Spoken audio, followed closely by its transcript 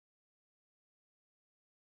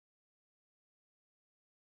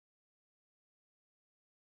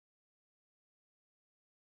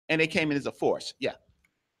and they came in as a force. Yeah.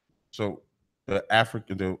 So the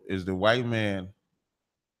African is the white man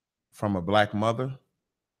from a black mother?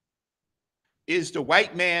 Is the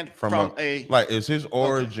white man from a like is his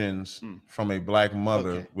origins okay. from a black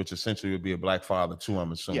mother, okay. which essentially would be a black father too,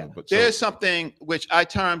 I'm assuming. Yeah. But there's something which I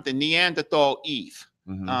termed the Neanderthal Eve.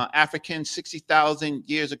 Africans 60,000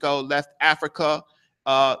 years ago left Africa,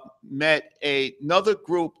 met another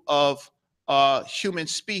group of human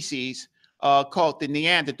species called the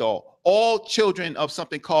Neanderthal, all children of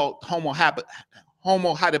something called Homo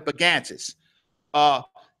heidelbergensis.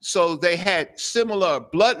 So they had similar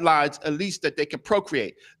bloodlines, at least that they can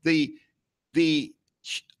procreate. The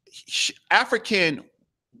African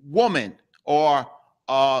woman, or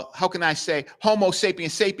how can I say, Homo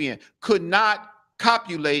sapiens sapien, could not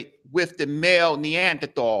copulate with the male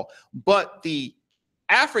Neanderthal, but the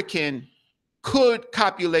African could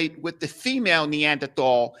copulate with the female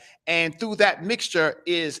Neanderthal, and through that mixture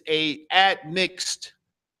is a admixed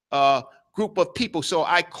group of people. So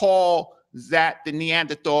I call that the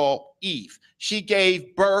Neanderthal Eve. She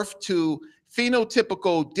gave birth to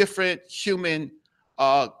phenotypical different human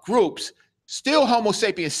groups, still Homo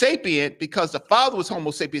sapiens sapien, because the father was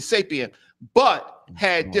Homo sapiens sapien, but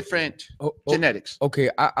had different genetics. Okay,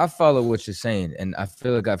 I follow what you're saying, and I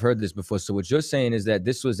feel like I've heard this before. So what you're saying is that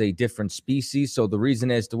this was a different species, so the reason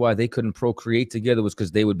as to why they couldn't procreate together was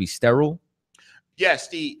because they would be sterile? Yes,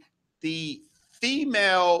 the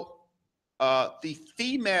female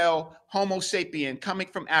Homo sapien coming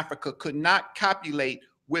from Africa could not copulate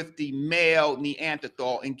with the male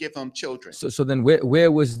Neanderthal and give them children. So then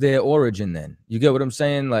where was their origin then? You get what I'm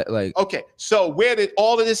saying? Like okay, so where did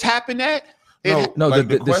all of this happen at? No, like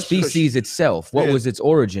the species itself. What was its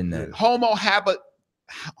origin then? Homo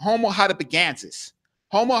heidelbergensis.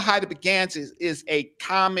 Homo heidelbergensis is a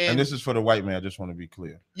common. And this is for the white man. I just want to be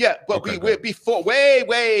clear. Yeah, but we're before, way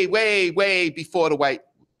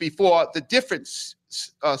before the different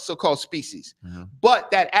so-called species.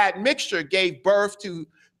 But that admixture gave birth to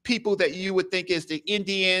people that you would think is the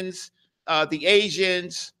Indians, the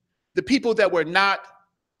Asians, the people that were not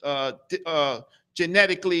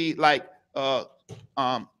genetically like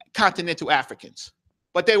continental Africans,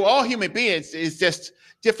 but they were all human beings. It's just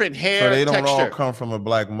different hair. So they don't texture. all come from a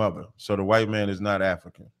black mother. So the white man is not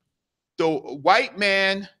African. The white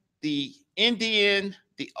man, the Indian,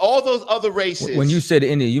 all those other races. When you said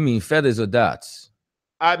Indian, you mean feathers or dots?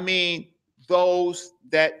 I mean those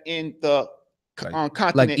that in the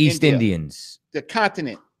continent, like East India, Indians, the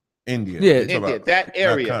continent, India, India, that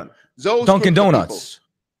area. Those Dunkin' Donuts.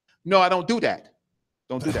 No, I don't do that.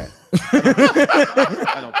 Don't do that.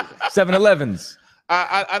 I don't do that. 7-Elevens.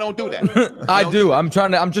 I don't do that. I do. I'm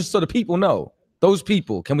just so the people know. Those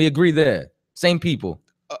people. Can we agree there? Same people.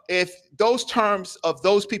 If those terms of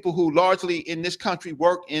those people who largely in this country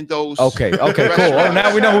work in those. Okay, cool. Oh,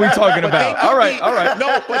 now we know who we're talking about. All right.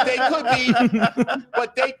 No, but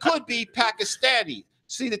they could be Pakistani.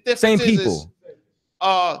 See the difference. Same people.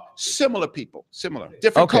 Similar people,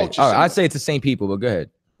 different cultures. All right, I'd say it's the same people, but go ahead.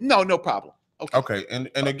 No problem. Okay. And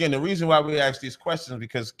again, the reason why we ask these questions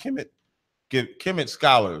because Kemet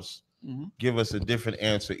scholars give us a different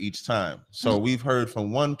answer each time. So we've heard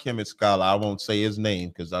from one Kemet scholar, I won't say his name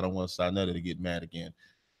because I don't want Sinetta to get mad again.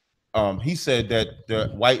 He said that the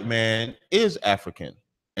white man is African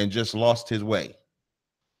and just lost his way.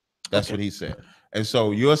 That's what he said. And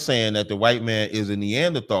so you're saying that the white man is a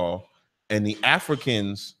Neanderthal and the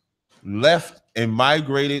Africans left and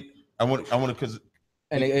migrated. I want because.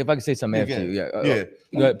 And if I can say something after you, yeah.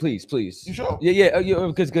 Go ahead, please. You sure? Yeah,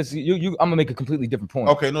 because I'm gonna make a completely different point.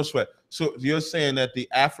 Okay, no sweat. So you're saying that the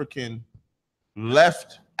African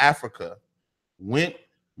left Africa, met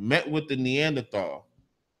with the Neanderthal.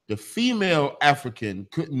 The female African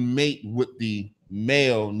couldn't mate with the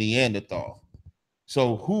male Neanderthal.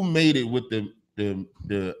 So who mated with the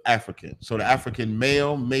African? So the African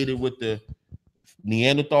male mated with the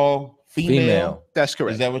Neanderthal female. That's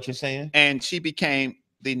correct. Is that what you're saying? And she became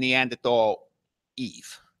the Neanderthal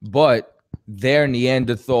Eve. But their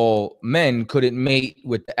Neanderthal men couldn't mate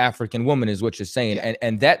with the African woman, is what you're saying. Yeah.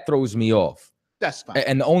 And that throws me off. That's fine.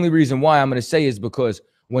 And the only reason why I'm going to say is because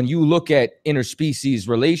when you look at interspecies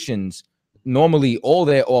relations, normally all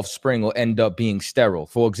their offspring will end up being sterile.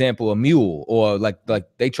 For example, a mule, or like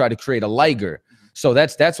they try to create a liger. So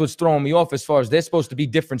that's what's throwing me off as far as they're supposed to be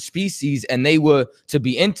different species and they were to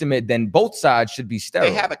be intimate, then both sides should be sterile.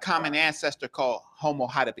 They have a common ancestor called Homo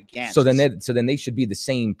heidelbergensis. So then they should be the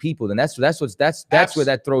same people. Then that's where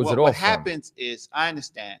that throws it off. What happens is, I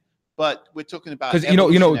understand, but we're talking about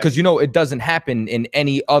because it doesn't happen in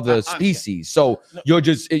any other species. So you're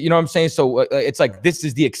just, you know what I'm saying? So it's like this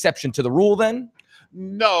is the exception to the rule then?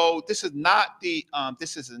 No, this is not the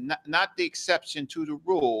not the exception to the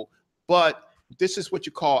rule, but this is what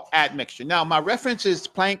you call admixture. Now, my reference is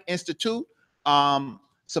Planck Institute,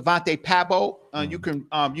 Savante Pabo. You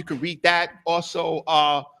can read that. Also,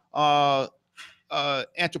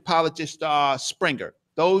 anthropologist Springer.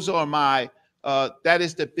 Those are my. That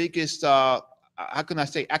is the biggest. How can I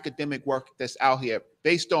say academic work that's out here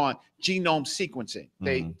based on genome sequencing?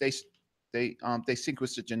 They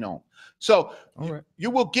sequence the genome. So you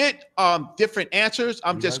will get different answers.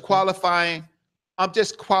 I'm just qualifying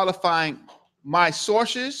my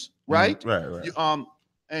sources, right? Right.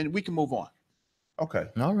 And we can move on. Okay.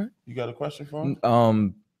 All right. You got a question for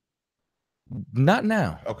him? Not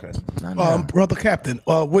now. Okay. Not now. Brother Captain,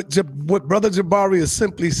 what Brother Jabari is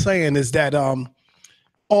simply saying is that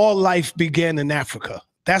all life began in Africa.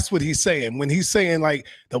 That's what he's saying. When he's saying like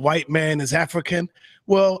the white man is African,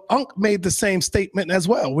 well, Unc made the same statement as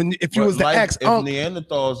well. If you was to ask Unc, if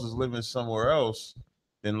Neanderthals is living somewhere else,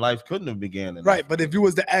 then life couldn't have began in right. But if you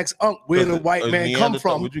was to ask Unc where the white man come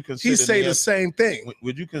from, he say the same thing.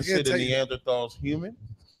 Would you consider Neanderthals human?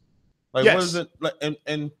 Like yes. what is it like?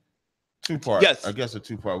 And two parts. Yes. I guess a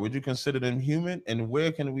two part. Would you consider them human? And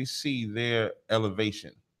where can we see their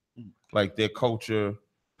elevation, like their culture,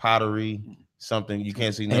 pottery? Something you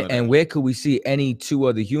can't see none and where could we see any two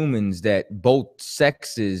other humans that both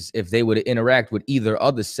sexes, if they were to interact with either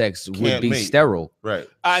other sex, would be sterile? Right.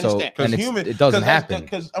 I understand. And it doesn't happen.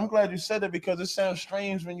 Because I'm glad you said that, because it sounds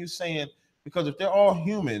strange when you're saying, because if they're all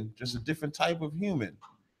human, just a different type of human.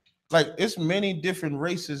 Like it's many different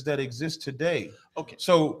races that exist today. Okay.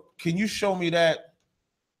 So can you show me that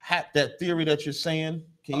theory that you're saying?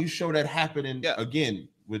 Can you show that happening again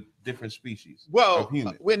with different species? Well,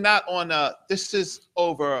 we're not on this is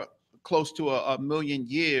over close to a million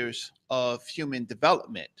years of human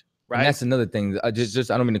development, right? And that's another thing. I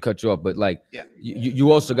don't mean to cut you off, but like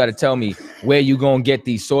you also got to tell me where you gonna get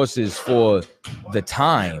these sources for the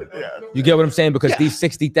time. You get what I'm saying? Because these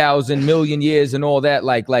 60,000 million years and all that,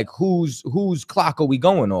 like whose clock are we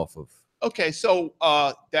going off of? Okay, so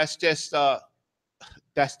that's just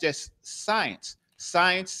science.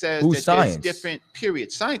 Science says there's different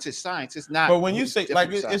periods. Science is science. It's not. But when you say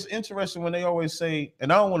like it's interesting when they always say,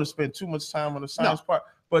 and I don't want to spend too much time on the science part,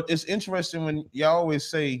 but it's interesting when y'all always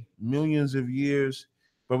say millions of years,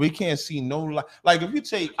 but we can't see no life. Like if you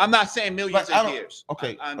take, I'm not saying millions of years.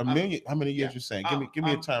 Okay, a million. How many years you're saying? Give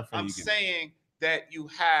me a time frame. I'm saying that you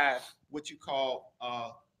have what you call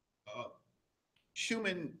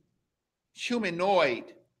humanoid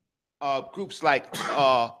groups like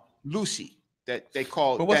Lucy. That they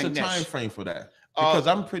call. But what's the time frame for that? Because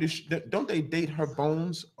I'm pretty sure, don't they date her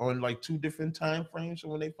bones on like two different time frames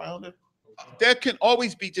when they found her? There can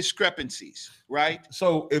always be discrepancies, right?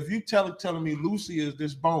 So if you telling me Lucy is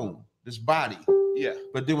this bone, this body,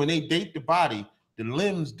 but then when they date the body, the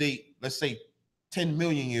limbs date, let's say 10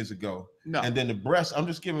 million years ago, and then the breast, I'm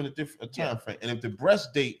just giving a time frame, and if the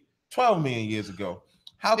breast date 12 million years ago,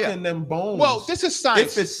 how can them bones? Well, this is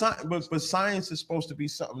science. If it's but science is supposed to be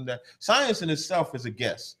something that science in itself is a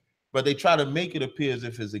guess, but they try to make it appear as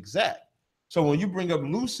if it's exact. So when you bring up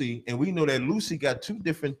Lucy, and we know that Lucy got two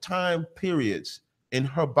different time periods in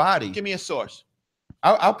her body. Give me a source.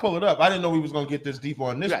 I'll pull it up. I didn't know we was gonna get this deep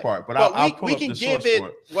on this part, but I'll pull up the source for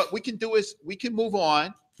it. What we can do is we can move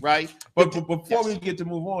on. Right, but before we get to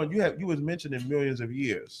move on, you was mentioning millions of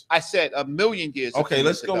years. I said a million years. Okay,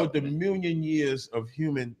 let's go with the million years of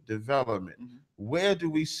human development. Where do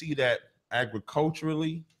we see that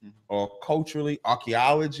agriculturally or culturally,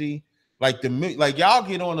 archaeology? Like y'all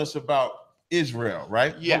get on us about Israel,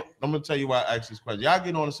 right? Yeah. I'm gonna tell you why I asked this question. Y'all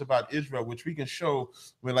get on us about Israel, which we can show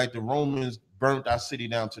where like the Romans burnt our city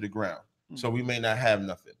down to the ground, so we may not have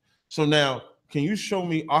nothing. So now, can you show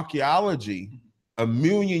me archaeology? A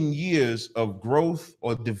million years of growth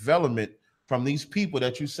or development from these people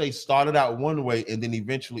that you say started out one way and then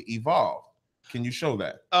eventually evolved. Can you show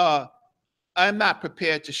that? I'm not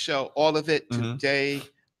prepared to show all of it today,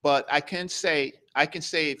 but I can say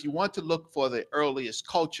if you want to look for the earliest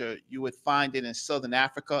culture, you would find it in Southern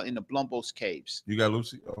Africa in the Blombos Caves. You got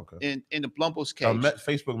Lucy? Okay. In the Blombos Caves.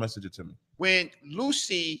 Facebook message it to me. When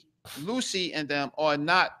Lucy and them are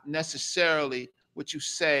not necessarily what you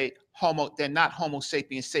say they're not Homo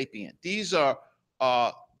sapiens sapien. These are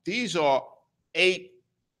ape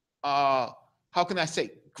how can I say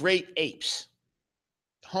great apes.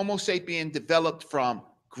 Homo sapien developed from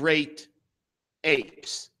great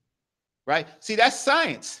apes. Right? See, that's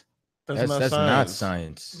science. That's not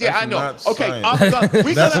science. Yeah, I know. Okay,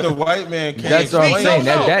 that's the white man. That's what I'm saying.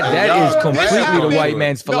 That is completely the white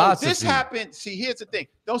man's philosophy. This happened. See, here's the thing.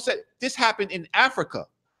 Don't say this happened in Africa.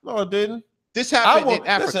 No, it didn't. This happened in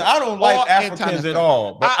Africa. Listen, I don't like Or Africans at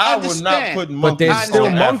all, but I would not understand. put monkeys. But there's still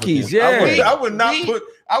on monkeys, Africans. yeah.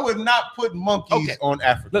 I would not put monkeys on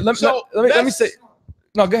Africans. Let me say.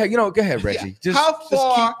 No, go ahead. Go ahead, Reggie. Yeah. How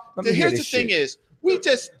far? Here's the thing: is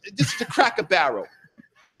this is the Cracker Barrel.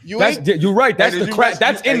 You're right. That's the crack.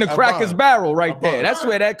 That's in the cracker's barrel right there. That's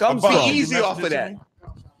where that comes from. Be easy off of that.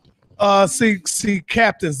 See,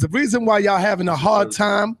 captains, the reason why y'all having a hard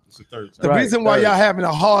time, reason why y'all having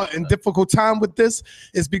a hard and difficult time with this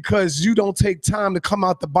is because you don't take time to come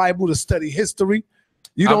out the Bible to study history.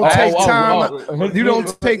 You don't take time. You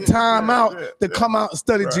don't take time out to come out and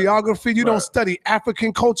study geography. You don't study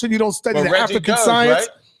African culture. You don't study the African science.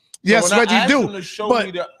 Right? Yes, Reggie do. To show me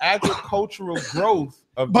the agricultural growth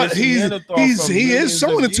of but he is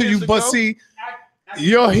showing it to you. But see,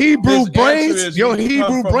 your Hebrew brains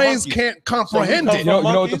can't comprehend it. You know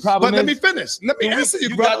what the problem is? But let me finish. Let me answer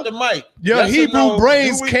you, brother. Got the mic. Your Hebrew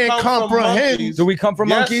brains can't comprehend. Do we come from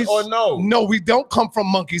monkeys? Or no? No, we don't come from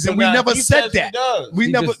monkeys, and we never said that. We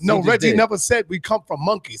never. No, Reggie never said we come from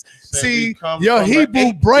monkeys. See, your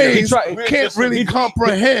Hebrew brains can't really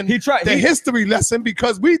comprehend the history lesson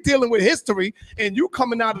because we dealing with history, and you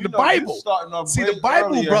coming out of the Bible. See the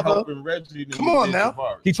Bible, brother. Come on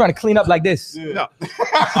now. He trying to clean up like this. No.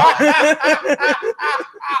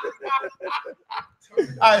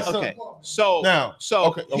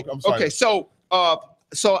 Okay.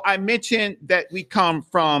 So I mentioned that we come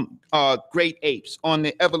from great apes on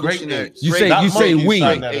the evolutionary. You say we.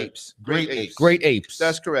 Great apes. Great apes.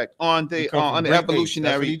 That's correct. On the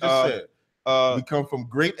evolutionary. we come from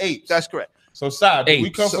great apes. That's correct. So, Side, do we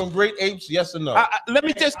come from great apes? Yes or no? Let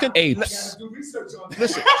me just apes.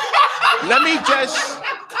 Listen. Let me just.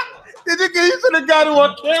 You should have got it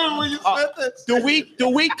on camera when you said this. Do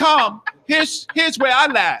we come? Here's where I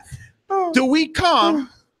laugh. Do we come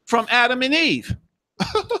from Adam and Eve?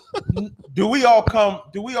 Do we all come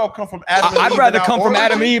from Adam and Eve? I'd rather come from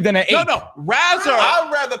Adam and Eve than an ape. No. I'd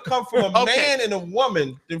rather come from a man and a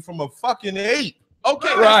woman than from a fucking ape.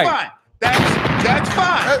 Okay, that's fine. That's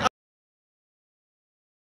fine.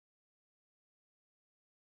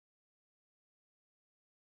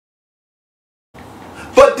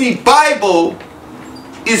 But the Bible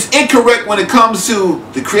is incorrect when it comes to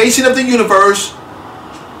the creation of the universe,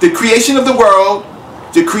 the creation of the world,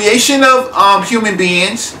 the creation of human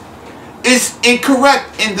beings. Is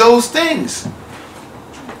incorrect in those things.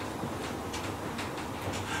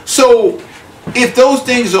 So, if those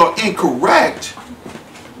things are incorrect,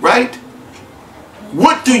 right?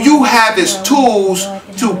 What do you have as tools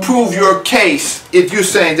to prove your case if you're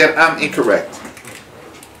saying that I'm incorrect?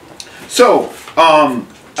 So,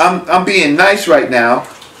 I'm being nice right now.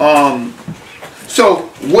 So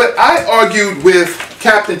what I argued with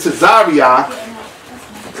Captain Tazariak,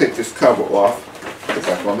 take this cover off, put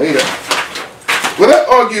that one later. What I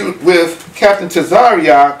argued with Captain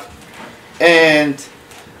Tazariak and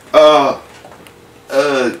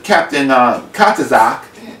Captain Katazak,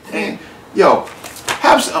 and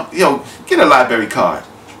have some, get a library card,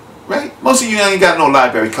 right? Most of you ain't got no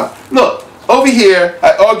library card. Look, over here,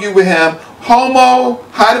 I argued with him. Homo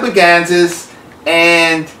heidelbergensis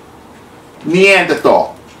and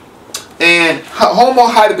Neanderthal. And Homo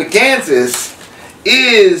heidelbergensis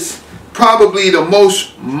is probably the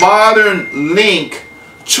most modern link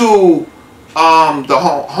to the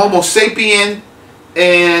Homo sapien,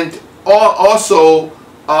 and also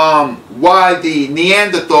why the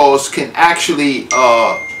Neanderthals can actually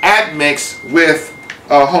admix with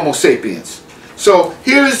Homo sapiens. So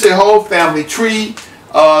here is the whole family tree.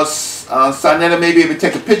 Sanetta may be able to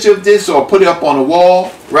take a picture of this or put it up on the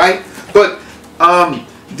wall, right? But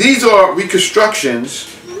these are reconstructions.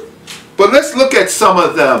 But let's look at some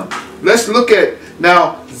of them. Let's look at,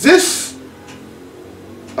 now this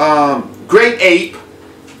great ape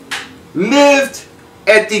lived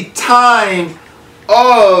at the time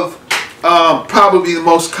of probably the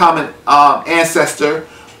most common ancestor,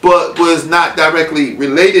 but was not directly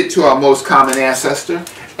related to our most common ancestor.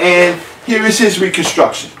 And here is his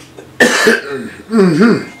reconstruction.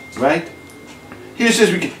 Right? Here's his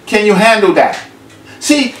can you handle that?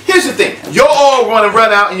 See, here's the thing. Y'all all want to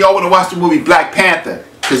run out and y'all want to watch the movie Black Panther,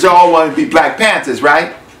 because y'all all want to be Black Panthers,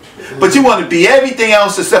 right? But you want to be everything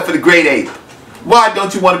else except for the great ape. Why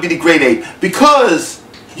don't you want to be the great ape? Because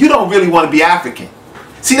you don't really want to be African.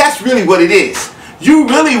 See, that's really what it is. You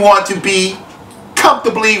really want to be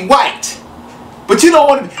comfortably white. But you don't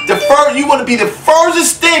want to be you want to be the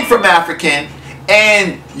furthest thing from African,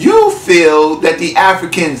 and you feel that the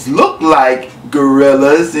Africans look like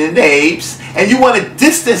gorillas and apes, and you want to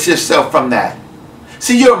distance yourself from that.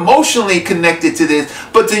 See, you're emotionally connected to this,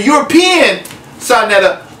 but the European,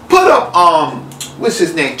 Sanetta, Put up what's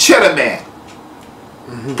his name? Cheddar Man.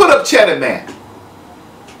 Put up Cheddar Man.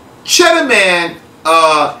 Cheddar Man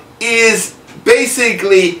is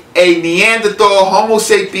basically a Neanderthal Homo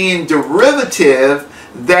sapien derivative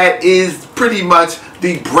that is pretty much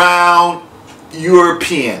the brown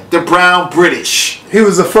European, the brown British. He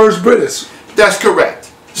was the first British. That's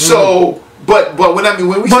correct. So, but when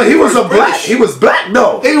we But say he was first a black. British, He was black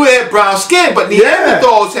though. they had brown skin, but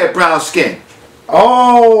Neanderthals had brown skin.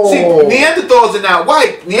 Oh. See, Neanderthals are not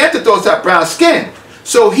white. Neanderthals have brown skin.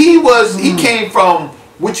 So he came from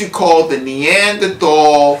what you call the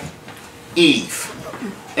Neanderthal Eve.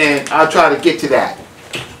 And I'll try to get to that.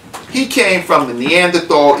 He came from the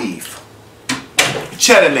Neanderthal Eve.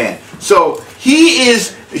 Cheddar Man. So he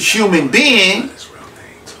is a human being.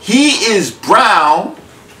 He is brown,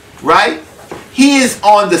 right? He is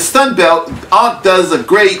on the Sun Belt. Does a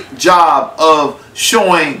great job of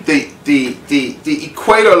showing the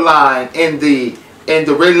equator line and the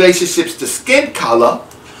relationships to skin color.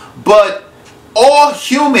 But all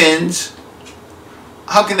humans,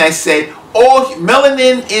 how can I say,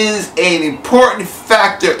 melanin is an important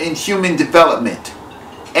factor in human development.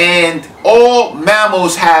 And all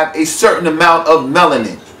mammals have a certain amount of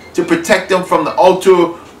melanin to protect them from the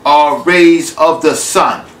ultra rays of the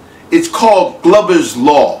sun. It's called Glover's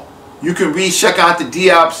Law. You can check out the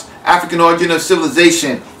Diop's African Origin of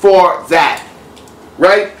Civilization for that.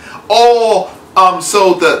 Right?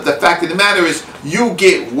 So the fact of the matter is, you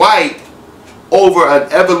get white over an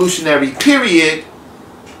evolutionary period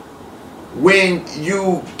when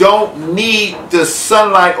you don't need the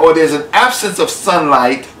sunlight, or there's an absence of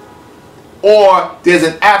sunlight, or there's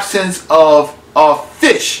an absence of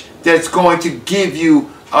fish that's going to give you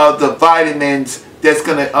the vitamins that's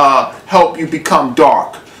going to help you become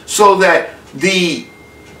dark. So that the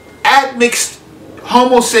admixed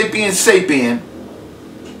Homo sapiens sapien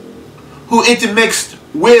who intermixed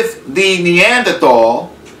with the Neanderthal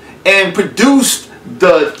and produced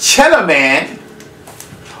the Cheddar Man,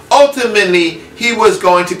 ultimately he was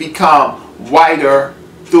going to become whiter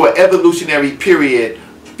through an evolutionary period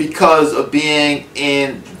because of being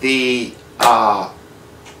in the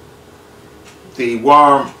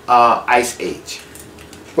warm ice age.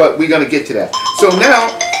 But we're going to get to that. So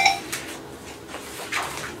now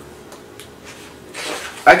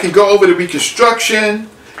I can go over the reconstruction.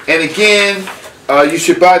 And again, you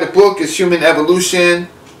should buy the book. It's Human Evolution,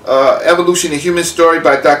 Evolution: A Human Story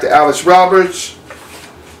by Dr. Alice Roberts.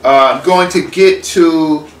 I'm going to get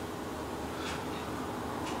to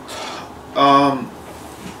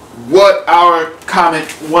what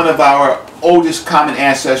one of our oldest common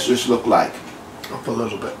ancestors look like. Up a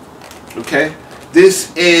little bit. Okay,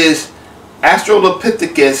 this is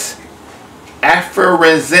Australopithecus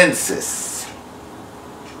afarensis.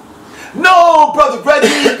 No, brother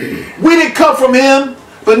Reggie, we didn't come from him.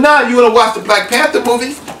 But now you want to watch the Black Panther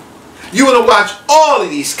movie? You want to watch all of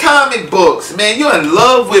these comic books, man. You're in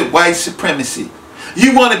love with white supremacy.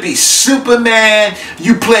 You want to be Superman.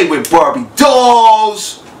 You play with Barbie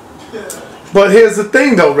dolls. But here's the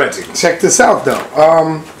thing, though, Reggie. Check this out, though.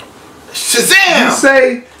 Shazam! You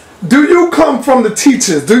say, do you come from the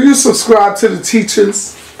teachers? Do you subscribe to the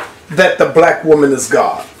teachers that the black woman is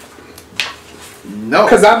God? No.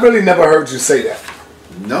 Because I really never heard you say that.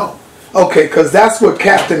 No. Okay, because that's what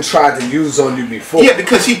Captain tried to use on you before. Yeah,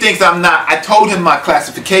 because he thinks I'm not. I told him my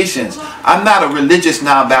classifications. I'm not a religious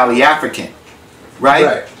Nile-Valley African.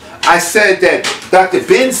 Right? I said that Dr.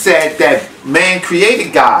 Ben said that man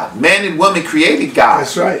created God. Man and woman created God.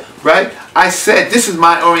 That's right. Right? I said, this is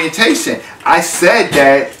my orientation. I said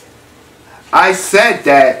that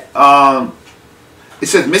it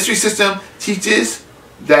says mystery system teaches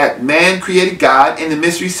that man created God, and the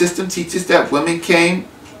mystery system teaches that women came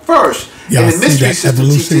first. And the mystery system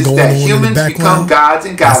teaches that humans become gods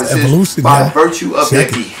and goddesses by virtue of their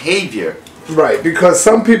behavior. Right, because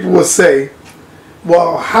some people will say,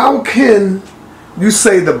 well, how can you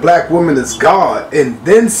say the black woman is God and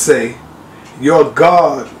then say your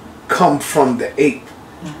God come from the ape?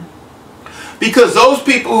 Because those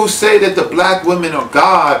people who say that the black women are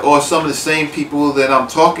God are some of the same people that I'm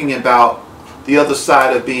talking about, the other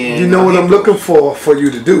side of being... You know what I'm looking for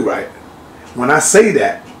you to do, right? When I say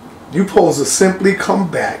that, you're supposed to simply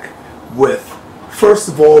come back with, first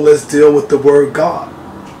of all, let's deal with the word God.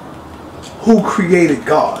 Who created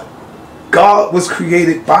God? God was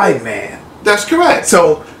created by man. That's correct.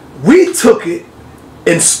 So we took it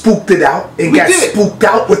and spooked it out and got spooked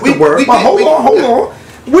out with the word. But hold on.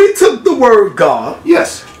 We took the word God,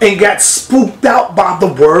 yes, and got spooked out by the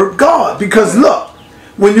word God. Because look,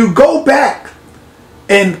 when you go back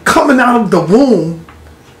and coming out of the womb,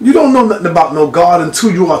 You don't know nothing about no God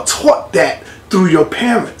until you are taught that through your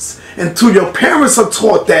parents. Until your parents are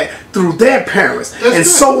taught that through their parents. That's and good.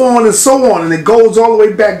 so on and so on. And it goes all the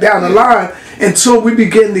way back down the line until we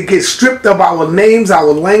begin to get stripped of our names,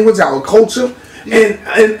 our language, our culture,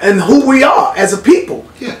 and who we are as a people.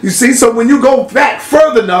 Yeah. You see, so when you go back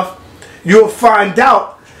further enough, you'll find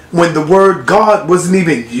out when the word God wasn't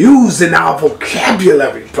even used in our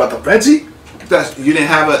vocabulary, Brother Reggie. You didn't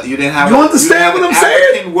have You understand what I'm saying?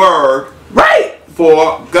 African word Right.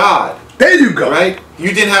 for God. There you go. Right?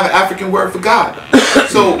 You didn't have an African word for God.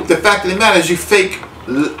 So the fact of the matter is you fake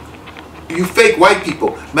white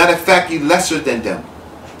people. Matter of fact, you lesser than them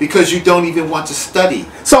because you don't even want to study.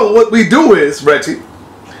 So what we do is, Reggie,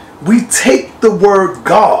 we take the word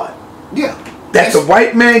God that the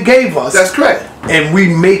white man gave us. That's correct. And we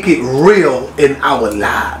make it real in our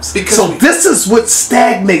lives. Because this is what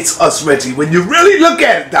stagnates us, Reggie. When you really look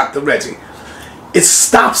at it, Dr. Reggie, it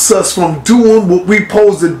stops us from doing what we're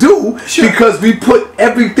supposed to do because we put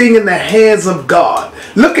everything in the hands of God.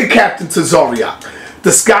 Look at Captain Tazariak.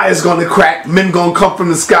 The sky is going to crack. Men going to come from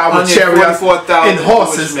the sky with chariots and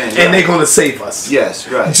horses, and they're going to save us. Yes,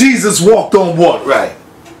 right. Jesus walked on water. Right.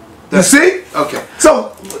 You see? Okay.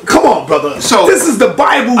 So, come on, brother. So this is the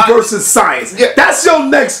Bible versus science. Yeah. That's your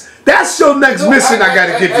next mission I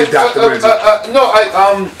gotta give you, Dr. Reggie.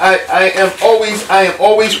 I am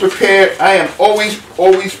always prepared. I am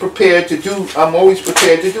always prepared to do. I'm always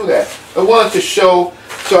prepared to do that. I wanted to show.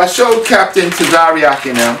 So I showed Captain Tazariak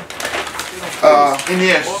and them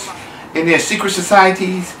in their secret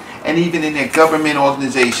societies and even in their government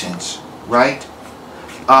organizations, right?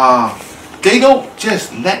 They don't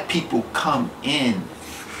just let people come in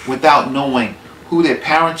without knowing who their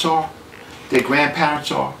parents are, their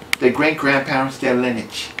grandparents are, their great-grandparents, their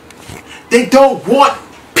lineage. They don't want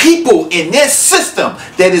people in their system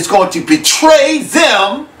that is going to betray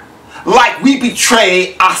them like we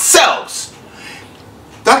betray ourselves.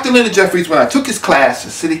 Dr. Leonard Jeffries, when I took his class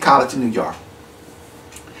at City College in New York,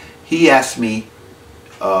 he asked me,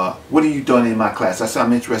 what are you doing in my class? I said,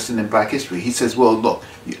 I'm interested in black history. He says, well, look,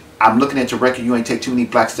 I'm looking at your record. You ain't take too many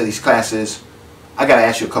black studies classes. I got to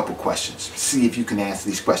ask you a couple questions. See if you can answer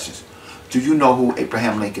these questions. Do you know who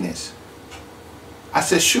Abraham Lincoln is? I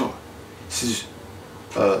said, sure. He says,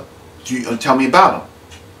 tell me about him.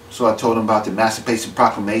 So I told him about the Emancipation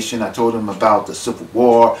Proclamation. I told him about the Civil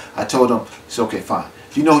War. I told him, he said, okay, fine.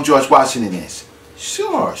 Do you know who George Washington is?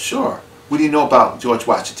 Sure, sure. What do you know about George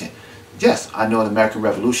Washington? Yes, I know the American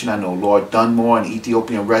Revolution. I know Lord Dunmore and the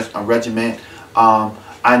Ethiopian Regiment.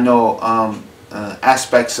 I know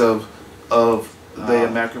aspects of the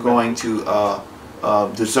American going to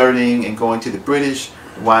deserting and going to the British,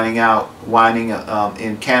 whining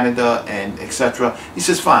in Canada and etc. He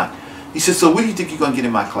says, fine. He says, so what do you think you're going to get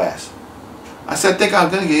in my class? I said, I think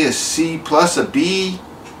I'm going to get a C plus, a B,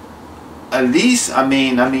 at least. I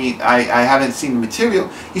haven't seen the material.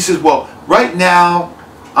 He says, well, right now,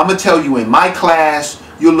 I'm going to tell you in my class,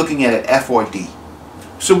 you're looking at an F or D.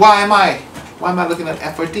 So why am I looking at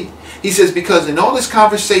F or D? He says, because in all this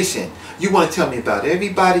conversation, you want to tell me about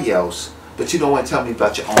everybody else, but you don't want to tell me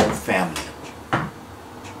about your own family.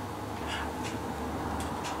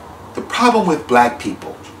 The problem with black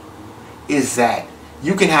people is that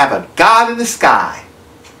you can have a God in the sky,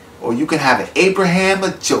 or you can have an Abraham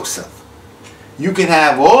or Joseph. You can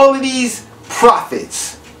have all of these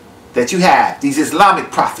prophets that you have, these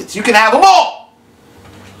Islamic prophets. You can have them all.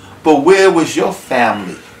 But where was your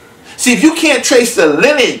family? See, if you can't trace the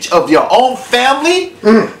lineage of your own family,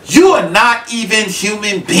 you are not even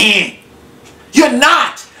human being. You're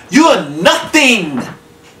not. You are nothing.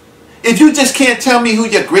 If you just can't tell me who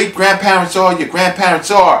your great-grandparents are, your grandparents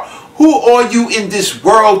are, who are you in this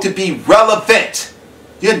world to be relevant?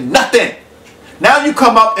 You're nothing. Now you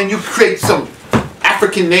come up and you create some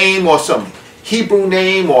African name or some Hebrew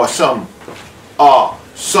name or some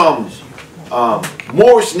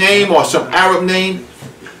Moorish name or some Arab name.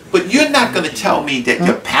 But you're not going to tell me that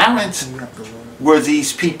your parents were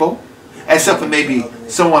these people, except for maybe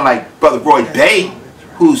someone like Brother Roy Bay,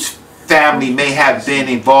 whose family may have been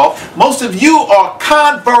involved. Most of you are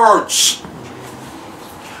converts.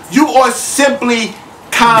 You are simply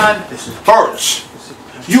converts.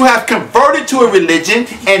 You have converted to a religion,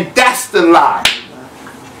 and that's the lie.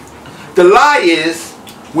 The lie is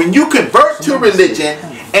when you convert to a religion,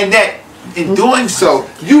 and that in doing so,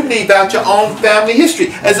 you leave out your own family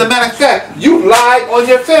history. As a matter of fact, you lie on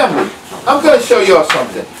your family. I'm going to show y'all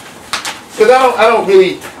something, because I don't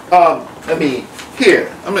really.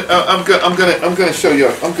 Here I'm going to show you.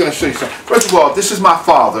 I'm going to show you something. First of all, this is my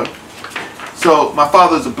father. So my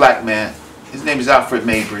father is a black man. His name is Alfred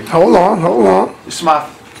Mabry. Hold on. This is my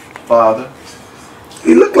father.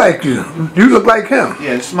 He looked like you. You look like him.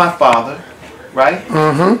 Yeah, this is my father, right?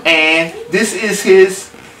 Mm-hmm. And this is his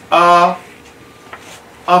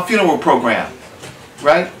funeral program,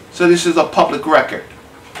 right? So this is a public record,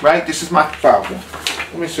 right? This is my father.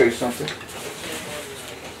 Let me show you something.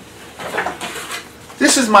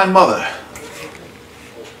 This is my mother,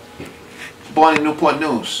 born in Newport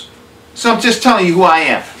News. So I'm just telling you who I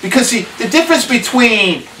am. Because see, the difference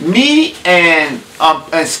between me and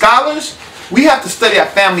scholars, we have to study our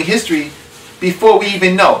family history before we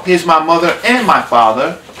even know. Here's my mother and my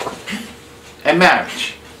father and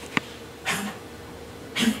marriage.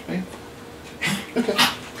 Okay.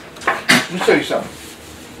 Let me show you something.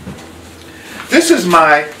 This is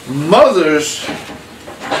my mother's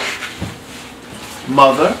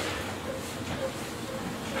mother.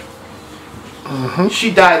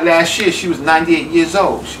 She died last year. She was 98 years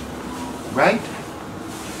old, right?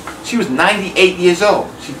 She was 98 years old.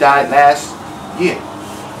 She died last year,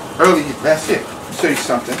 early last year. I'll show you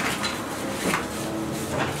something.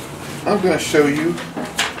 I'm going to show you.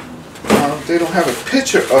 They don't have a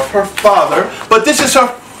picture of her father, but this is her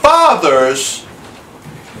father's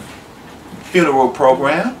funeral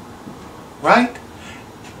program, right?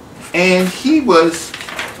 And he was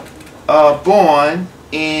born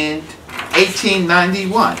in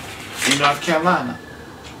 1891 in North Carolina.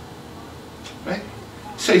 Right?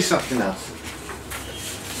 Show you something else.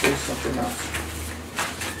 Show you something else.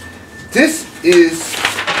 This is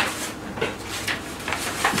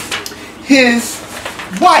his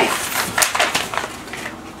wife.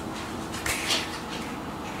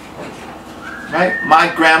 Right? My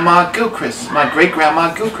grandma Gilchrist, my great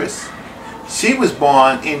grandma Gilchrist. She was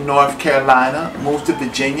born in North Carolina, moved to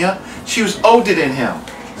Virginia. She was older than him.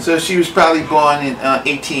 So she was probably born in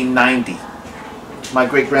 1890. My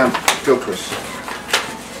great grandma Gilchrist.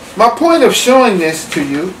 My point of showing this to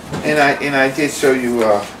you, and I did show you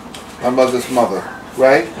my mother's mother,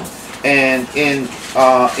 right? And in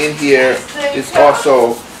here is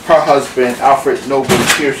also her husband, Alfred Noble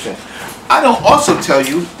Pearson. I don't also tell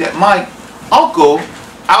you that my uncle,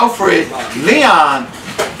 Alfred Leon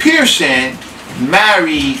Pearson,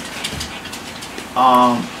 married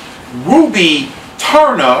Ruby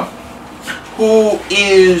Turner, who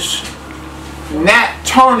is Nat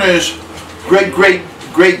Turner's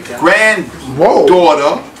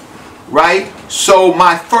great-great-great-granddaughter, right? So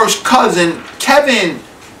my first cousin, Kevin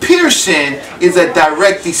Pearson, is a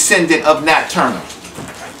direct descendant of Nat Turner.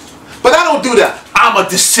 But I don't do that. I'm a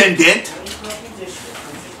descendant.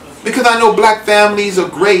 Because I know black families are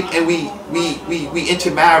great and we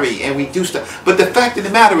intermarry and we do stuff. But the fact of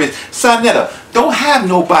the matter is, Sonetta, don't have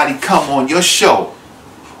nobody come on your show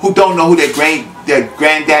who don't know who their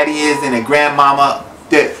granddaddy is and their grandmama.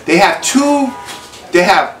 They have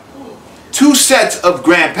two sets of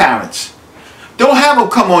grandparents. Don't have them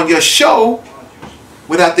come on your show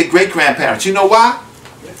without their great grandparents. You know why?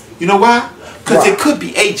 You know why? Because they could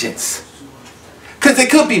be agents. Because they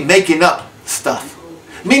could be making up stuff.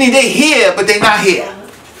 Meaning they're here, but they're not here.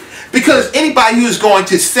 Because anybody who's going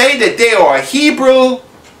to say that they are a Hebrew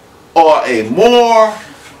or a Moor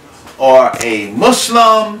or a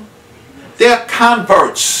Muslim, they're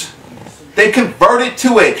converts. They converted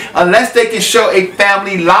to it unless they can show a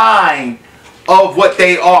family line of what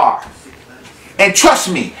they are. And trust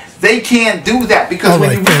me, they can't do that because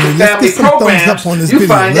when you read the family programs, you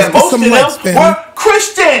find that most of them were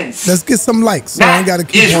Christians. Let's get some likes. So I ain't gotta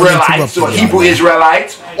keep Israelites or Hebrew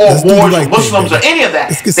Israelites or Moors or Muslims or any of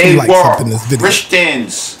that. They were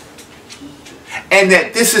Christians. And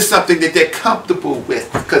that this is something that they're comfortable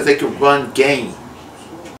with because they can run game.